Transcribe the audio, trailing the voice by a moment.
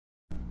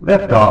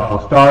Liftoff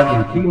will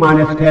start in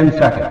T-minus 10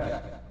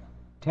 seconds.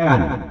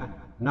 10,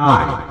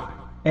 9,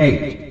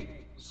 8,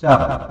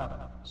 7,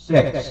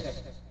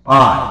 6,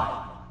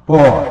 5,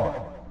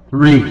 4,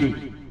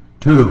 3,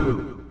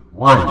 2,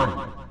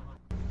 1.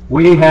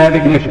 We have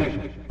ignition.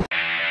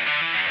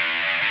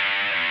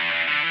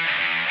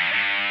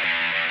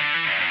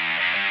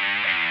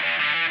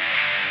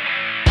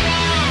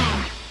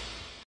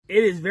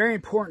 It is very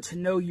important to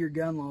know your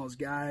gun laws,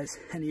 guys,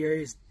 and the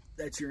areas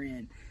that you're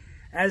in.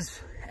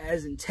 As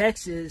in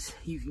Texas,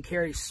 you can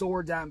carry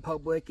swords out in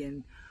public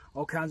and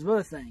all kinds of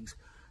other things.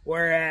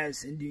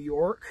 Whereas in New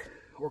York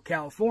or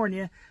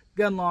California,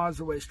 gun laws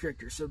are way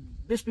stricter. So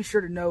just be sure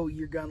to know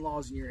your gun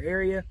laws in your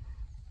area,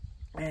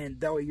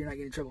 and that way you're not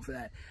getting in trouble for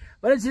that.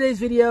 But in today's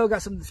video, I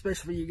got something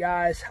special for you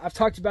guys. I've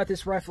talked about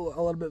this rifle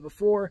a little bit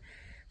before.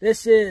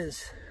 This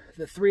is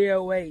the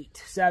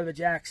 308 Savage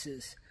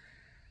Axis.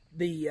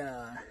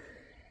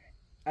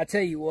 I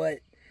tell you what,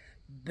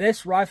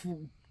 this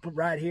rifle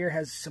right here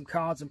has some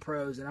cons and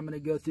pros, and I'm going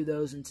to go through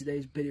those in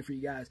today's video for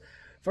you guys.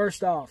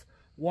 First off,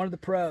 one of the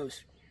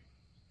pros,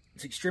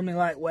 it's extremely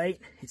lightweight.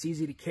 It's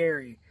easy to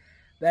carry.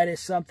 That is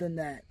something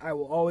that I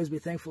will always be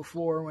thankful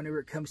for whenever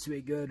it comes to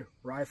a good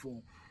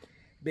rifle.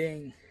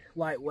 Being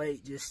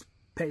lightweight just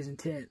pays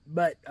intent.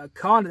 But a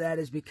con to that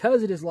is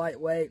because it is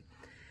lightweight,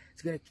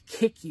 it's going to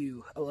kick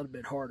you a little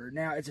bit harder.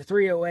 Now, it's a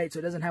 308, so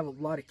it doesn't have a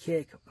lot of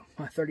kick.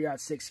 My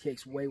 30-06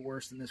 kicks way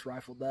worse than this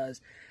rifle does.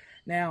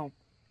 Now,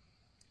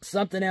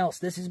 something else.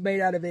 This is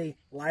made out of a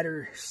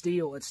lighter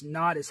steel. It's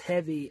not as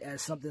heavy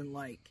as something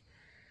like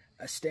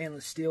a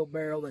stainless steel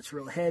barrel that's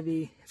real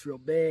heavy. It's real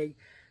big.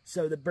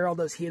 So the barrel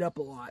does heat up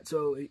a lot.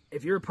 So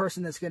if you're a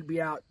person that's going to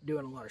be out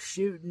doing a lot of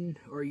shooting,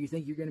 or you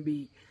think you're going to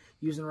be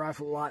using the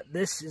rifle a lot,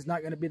 this is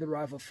not going to be the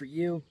rifle for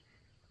you.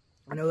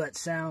 I know that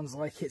sounds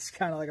like it's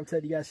kind of like I'm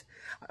telling you guys.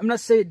 I'm not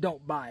saying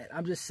don't buy it.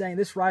 I'm just saying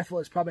this rifle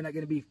is probably not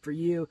going to be for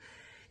you.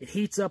 It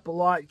heats up a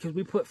lot because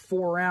we put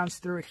 4 rounds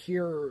through it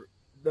here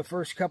the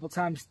first couple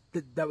times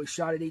that we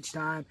shot it each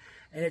time,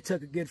 and it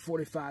took a good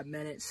 45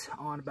 minutes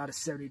on about a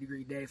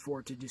 70-degree day for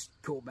it to just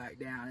cool back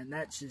down, and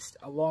that's just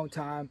a long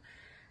time,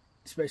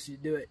 especially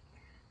to do it.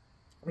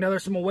 Now,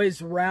 there's some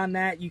ways around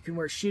that. You can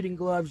wear shooting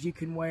gloves. You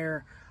can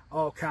wear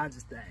all kinds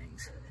of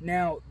things.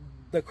 Now,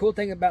 the cool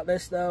thing about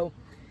this, though,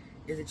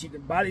 is that you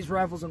can buy these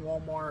rifles in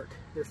Walmart.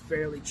 They're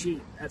fairly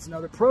cheap. That's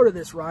another pro to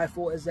this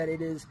rifle, is that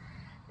it is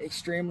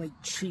extremely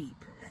cheap.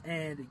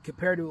 And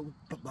compared to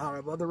a lot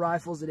of other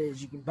rifles,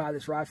 you can buy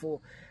this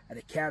rifle at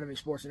Academy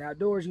Sports and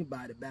Outdoors. You can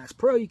buy it at Bass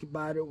Pro. You can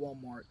buy it at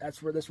Walmart.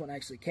 That's where this one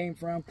actually came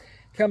from.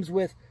 It comes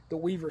with the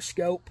Weaver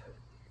scope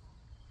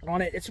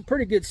on it. It's a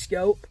pretty good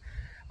scope.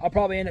 I'll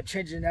probably end up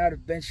changing it out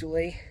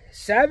eventually.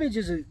 Savage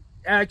has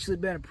actually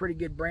been a pretty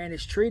good brand.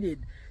 It's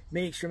treated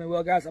me extremely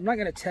well, guys. I'm not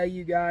going to tell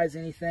you guys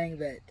anything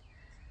that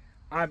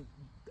I'm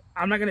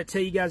not going to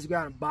tell you guys to go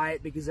out and buy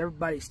it, because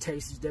everybody's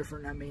taste is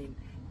different. I mean,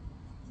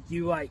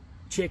 you like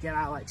chicken,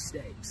 I like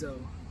steak, so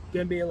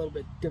gonna be a little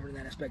bit different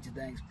in that aspect of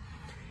things.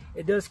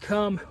 It does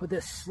come with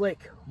this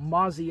slick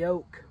Mozzie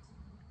oak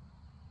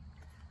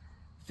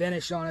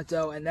finish on it,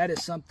 though, and that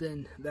is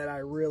something that I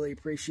really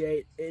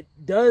appreciate. It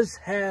does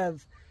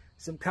have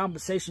some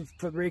compensation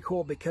for the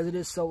recoil because it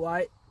is so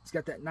light. It's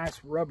got that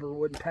nice rubber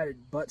wooden padded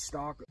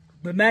buttstock.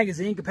 The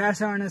magazine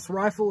capacity on this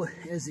rifle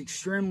is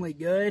extremely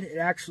good. It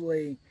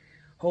actually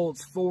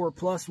holds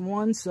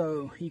 4+1,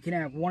 so you can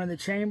have 1 in the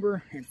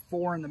chamber and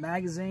 4 in the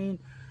magazine,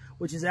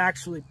 which is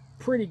actually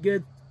pretty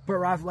good for a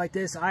rifle like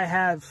this. I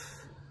have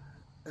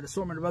an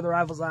assortment of other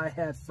rifles. I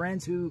have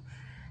friends who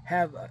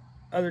have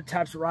other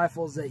types of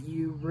rifles that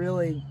you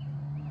really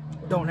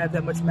don't have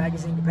that much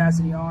magazine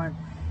capacity on.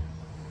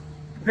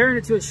 Comparing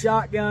it to a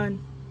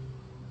shotgun,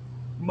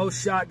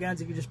 most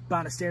shotguns, if you just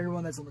buy a standard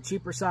one that's on the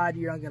cheaper side,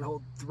 you're only going to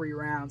hold 3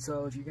 rounds.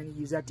 So if you're going to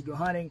use that to go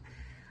hunting,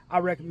 I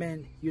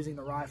recommend using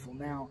the rifle.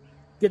 Now,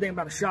 good thing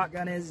about a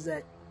shotgun is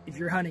that if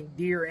you're hunting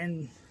deer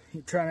and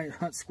you're trying to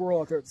hunt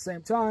squirrel out there at the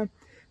same time,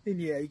 then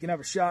yeah, you can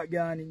have a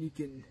shotgun and you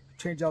can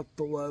change out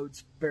the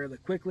loads fairly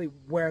quickly,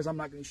 whereas I'm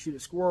not going to shoot a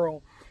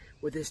squirrel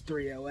with this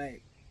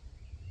 308.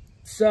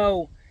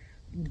 So,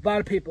 a lot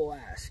of people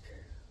ask,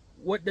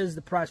 what does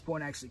the price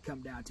point actually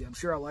come down to? I'm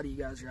sure a lot of you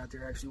guys are out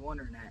there actually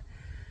wondering that.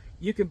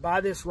 You can buy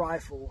this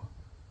rifle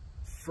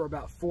for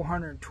about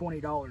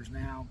 $420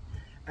 now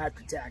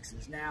after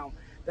taxes. Now,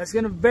 that's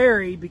going to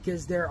vary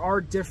because there are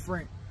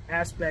different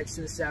aspects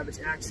to the Savage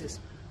Axis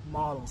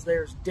models.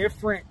 There's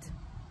different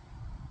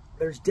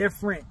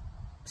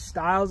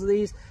styles of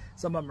these.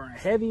 Some of them are a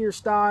heavier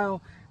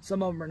style,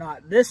 some of them are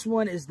not. This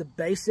one is the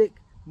basic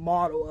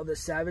model of the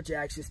Savage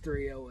Axis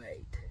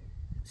 308.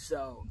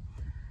 So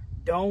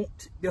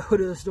don't go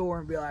to the store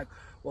and be like,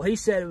 well, he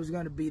said it was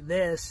going to be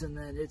this, and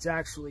then it's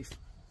actually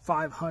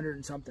 $500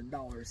 and something.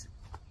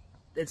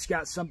 It's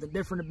got something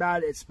different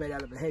about it. It's made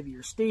out of a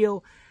heavier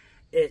steel.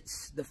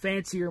 It's the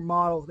fancier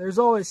model. There's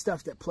always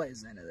stuff that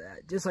plays into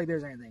that. Just like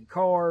there's anything,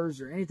 cars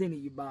or anything that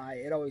you buy,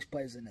 it always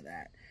plays into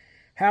that.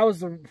 How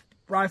is the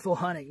rifle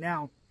hunting?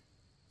 Now,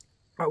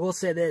 I will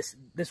say this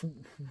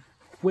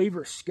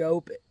Weaver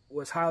scope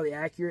was highly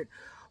accurate.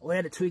 Only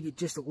had to tweak it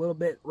just a little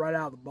bit right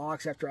out of the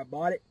box after I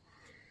bought it.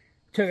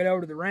 Took it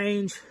over to the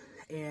range,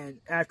 and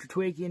after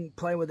tweaking,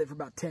 playing with it for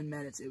about 10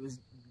 minutes, it was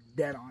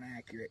dead on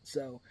accurate.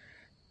 So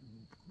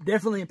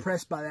definitely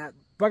impressed by that.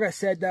 Like I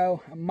said,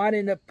 though, I might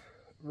end up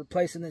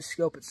replacing this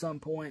scope at some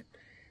point.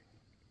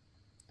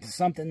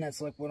 Something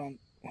that's like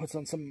what's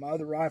on some of my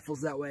other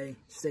rifles. That way it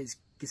stays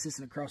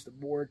consistent across the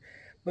board.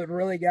 But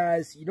really,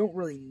 guys, you don't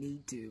really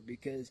need to,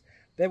 because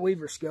that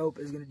Weaver scope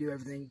is going to do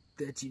everything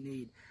that you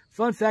need.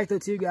 Fun fact, though,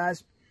 too,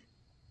 guys.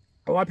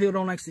 A lot of people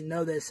don't actually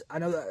know this. I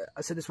know that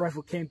I said this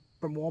rifle came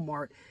from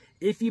Walmart.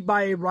 If you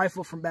buy a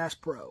rifle from Bass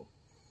Pro,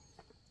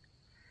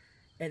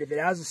 and if it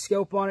has a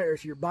scope on it, or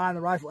if you're buying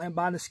the rifle and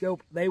buying the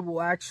scope, they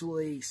will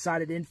actually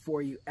sight it in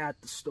for you at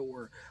the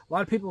store. A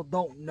lot of people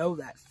don't know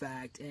that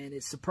fact, and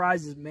it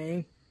surprises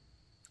me.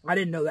 I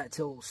didn't know that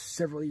till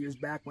several years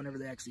back whenever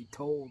they actually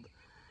told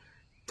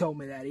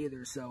me that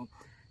either. So,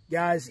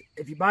 guys,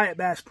 if you buy it at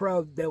Bass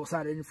Pro, they will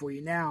sight it in for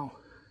you. Now,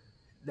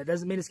 that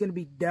doesn't mean it's going to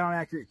be down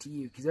accurate to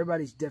you, because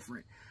everybody's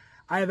different.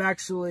 I have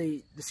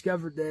actually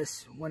discovered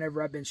this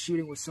whenever I've been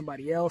shooting with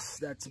somebody else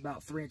that's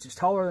about 3 inches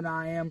taller than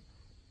I am.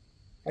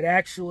 It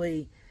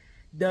actually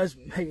does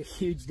make a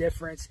huge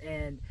difference,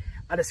 and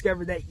I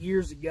discovered that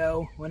years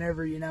ago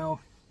whenever, you know,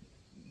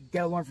 you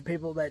got to learn from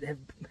people that have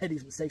made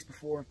these mistakes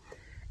before.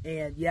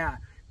 And, yeah,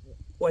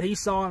 what he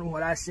saw and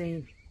what I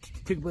seen,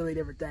 two completely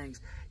different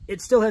things.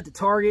 It still hit the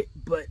target,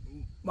 but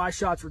my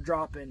shots were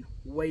dropping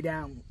way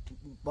down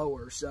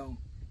lower, so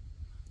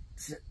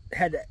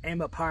had to aim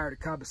up higher to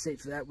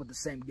compensate for that with the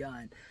same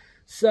gun.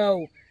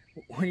 So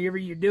whenever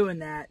you're doing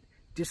that,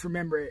 just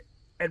remember it,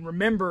 and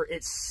remember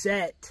it's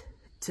set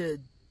to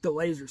the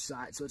laser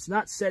sight. So it's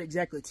not set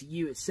exactly to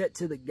you, it's set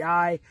to the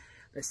guy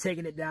that's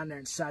taking it down there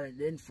and sighting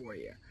it in for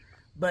you.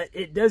 But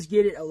it does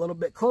get it a little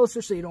bit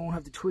closer, so you don't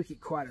have to tweak it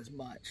quite as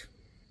much.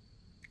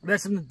 If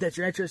that's something that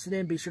you're interested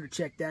in, be sure to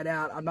check that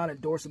out. I'm not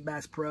endorsing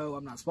Bass Pro.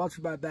 I'm not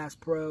sponsored by Bass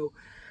Pro.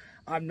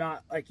 I'm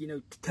not, like, you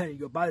know, telling you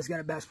to go buy this gun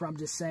at Bass Pro. I'm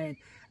just saying,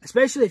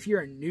 especially if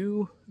you're a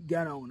new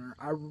gun owner,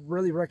 I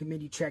really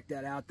recommend you check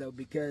that out, though,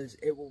 because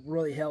it will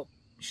really help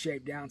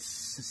shape down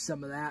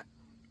some of that.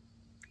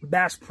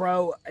 Bass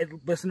Pro,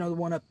 listen to the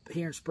one up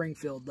here in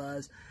Springfield,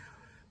 does.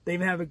 They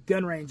even have a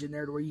gun range in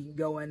there to where you can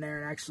go in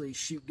there and actually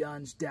shoot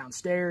guns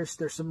downstairs.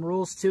 There's some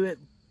rules to it.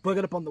 Look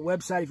it up on the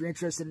website if you're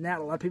interested in that.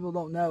 A lot of people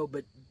don't know,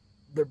 but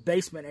their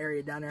basement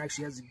area down there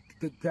actually has a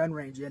good gun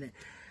range in it.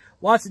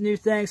 Lots of new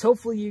things.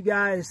 Hopefully you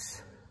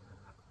guys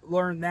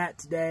learned that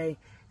today,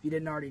 if you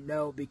didn't already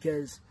know,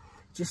 because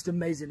it's just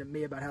amazing to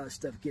me about how this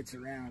stuff gets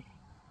around.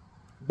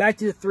 Back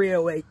to the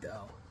 308,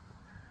 though.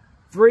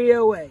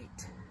 308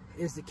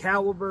 is the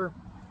caliber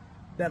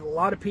that a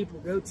lot of people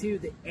go to.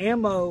 The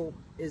ammo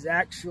is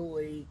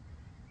actually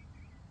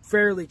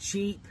fairly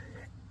cheap,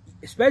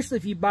 especially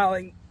if you buy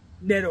like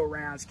NATO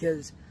rounds,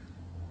 because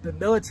the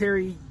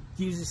military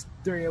uses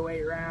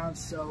 308 rounds,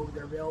 so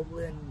they're available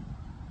in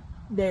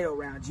NATO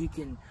rounds. You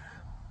can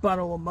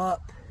bundle them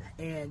up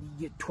and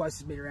you get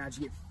twice as many rounds.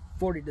 You get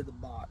 40 to the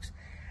box.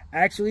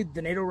 Actually,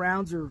 the NATO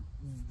rounds are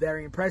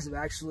very impressive.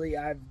 Actually,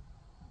 I've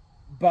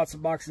bought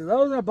some boxes of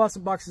those, and I bought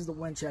some boxes of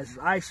Winchesters.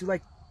 I actually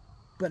like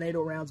the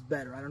NATO rounds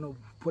better. I don't know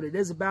what it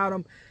is about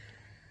them,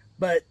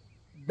 but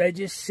they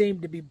just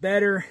seem to be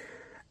better.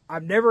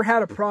 I've never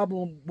had a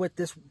problem with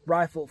this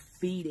rifle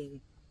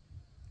feeding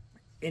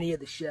any of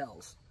the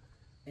shells,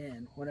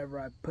 and whenever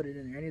I put it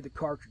in there, any of the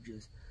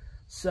cartridges.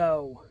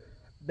 So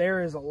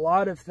there is a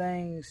lot of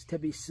things to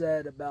be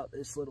said about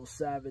this little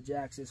Savage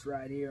Axis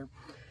right here.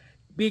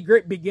 Be a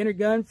great beginner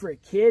gun for a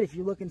kid. If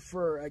you're looking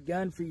for a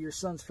gun for your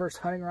son's first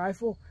hunting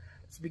rifle,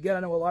 it's a good. I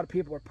know a lot of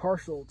people are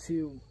partial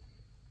to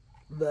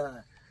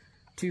the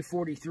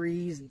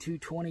 243s and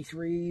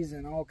 223s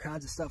and all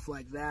kinds of stuff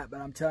like that, but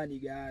I'm telling you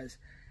guys,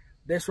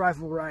 this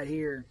rifle right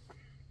here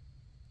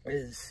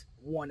is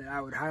one that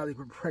I would highly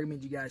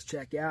recommend you guys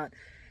check out.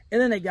 And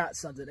then they got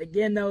something.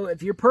 Again, though,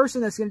 if you're a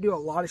person that's going to do a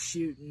lot of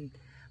shooting,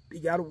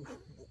 you got to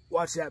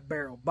watch that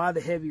barrel. Buy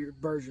the heavier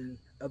version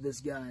of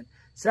this gun.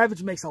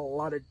 Savage makes a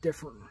lot of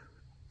different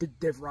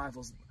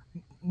rifles.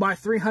 My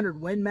 300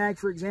 Win Mag,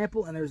 for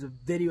example, and there's a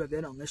video of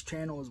it on this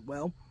channel as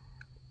well.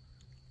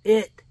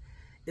 It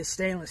is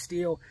stainless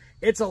steel.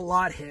 It's a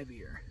lot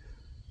heavier,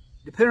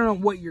 depending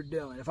on what you're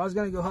doing. If I was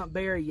going to go hunt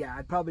bear, yeah,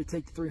 I'd probably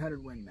take the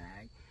 300 Win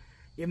Mag,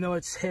 even though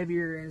it's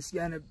heavier and it's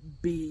going to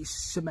be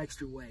some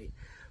extra weight.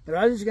 But if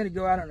I was just going to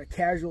go out on a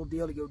casual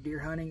deal to go deer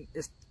hunting,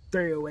 this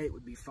 308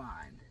 would be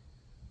fine,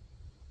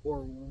 or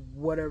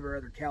whatever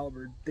other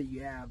caliber that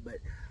you have. But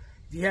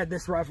if you had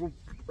this rifle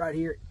right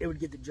here, it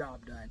would get the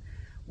job done.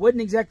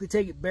 Wouldn't exactly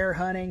take it bear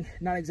hunting,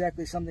 not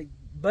exactly something,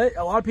 but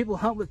a lot of people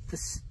hunt with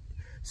this.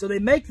 So they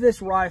make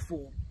this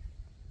rifle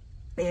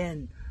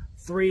in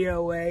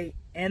 308,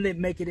 and they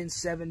make it in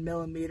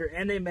 7mm,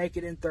 and they make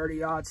it in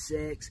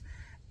 30-06,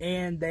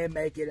 and they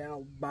make it in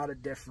a lot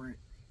of different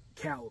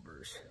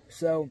calibers.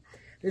 So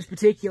this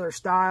particular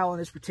style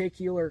and this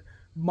particular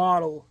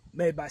model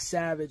made by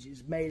Savage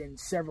is made in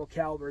several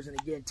calibers, and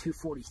again,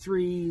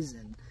 243s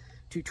and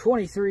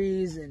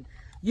 223s, and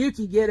you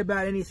can get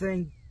about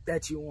anything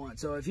that you want.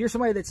 So if you're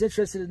somebody that's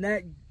interested in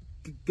that,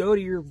 go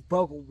to your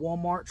local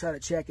Walmart, try to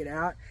check it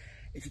out.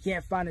 If you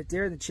can't find it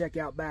there, then check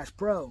out Bass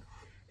Pro.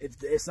 If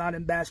it's not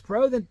in Bass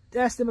Pro, then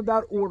ask them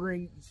about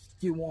ordering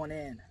you one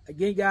in.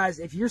 Again, guys,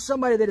 if you're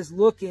somebody that is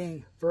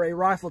looking for a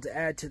rifle to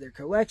add to their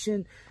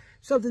collection,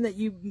 something that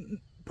you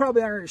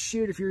probably aren't going to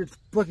shoot if you're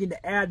looking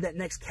to add that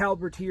next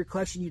caliber to your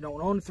collection, you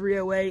don't own a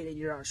 308 and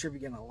you're not sure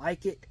if you're going to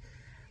like it,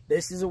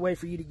 this is a way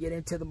for you to get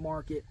into the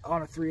market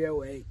on a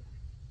 308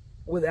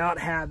 without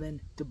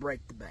having to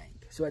break the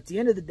bank. So at the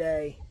end of the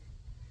day,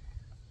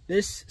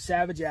 this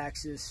Savage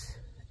Axis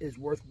is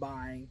worth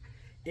buying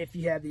if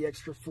you have the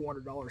extra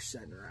 $400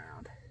 sitting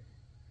around.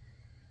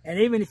 And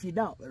even if you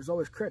don't, there's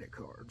always credit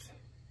cards.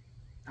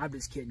 I'm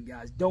just kidding,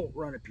 guys. Don't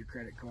run up your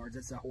credit cards.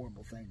 That's a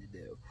horrible thing to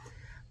do.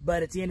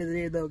 But at the end of the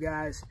day, though,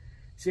 guys,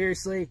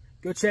 seriously,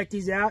 go check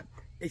these out.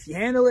 If you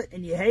handle it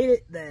and you hate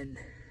it, then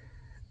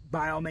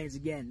by all means,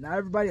 again, not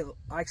everybody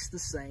likes the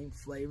same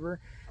flavor.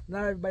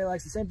 Not everybody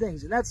likes the same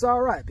things. And that's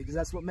all right, because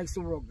that's what makes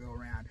the world go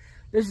around.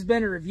 This has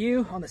been a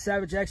review on the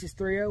Savage Axis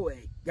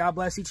 308. God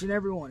bless each and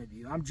every one of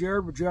you. I'm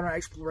Jared with Jared on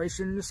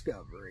Exploration and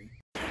Discovery.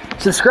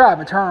 Subscribe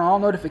and turn on all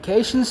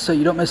notifications so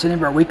you don't miss any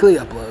of our weekly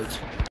uploads.